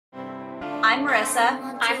I'm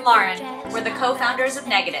Marissa. I'm Lauren. We're the co-founders of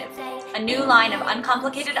Negative, a new line of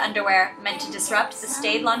uncomplicated underwear meant to disrupt the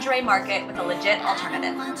staid lingerie market with a legit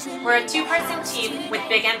alternative. We're a two-person team with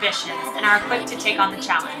big ambitions and are equipped to take on the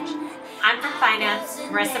challenge. I'm from finance,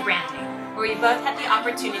 Marissa branding, where we both had the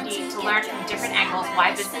opportunity to learn from different angles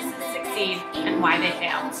why businesses succeed and why they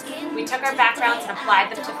fail. We took our backgrounds and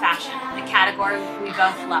applied them to fashion, a category we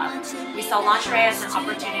both love. We saw lingerie as an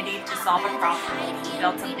opportunity to solve a problem, to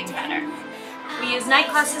build something better. We use night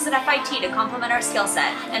classes at FIT to complement our skill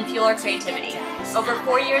set and fuel our creativity. Over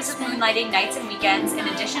 4 years of moonlighting nights and weekends, in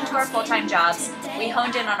addition to our full-time jobs, we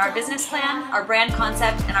honed in on our business plan, our brand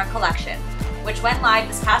concept, and our collection, which went live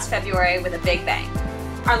this past February with a big bang.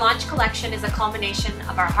 Our launch collection is a culmination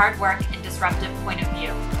of our hard work and disruptive point of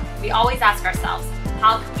view. We always ask ourselves,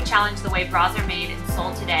 how can we challenge the way bras are made and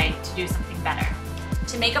sold today to do something better?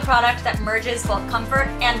 To make a product that merges both comfort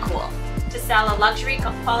and cool. To sell a luxury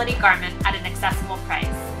quality garment at an accessible price.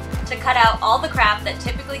 To cut out all the crap that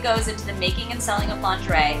typically goes into the making and selling of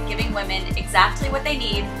lingerie, giving women exactly what they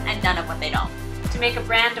need and none of what they don't. To make a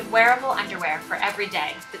brand of wearable underwear for every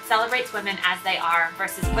day that celebrates women as they are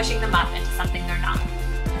versus pushing them up into something they're not.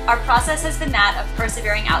 Our process has been that of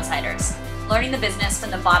persevering outsiders, learning the business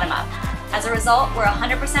from the bottom up. As a result, we're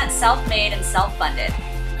 100% self-made and self-funded.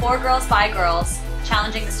 4 girls by girls,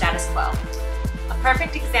 challenging the status quo. A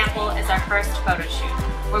perfect example is our first photo shoot,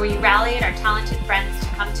 where we rallied our talented friends to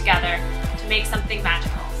come together to make something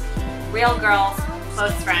magical. Real girls,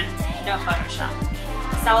 close friends, no Photoshop.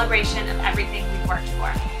 A celebration of everything we've worked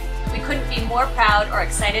for. We couldn't be more proud or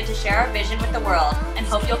excited to share our vision with the world and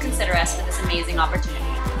hope you'll consider us for this amazing opportunity.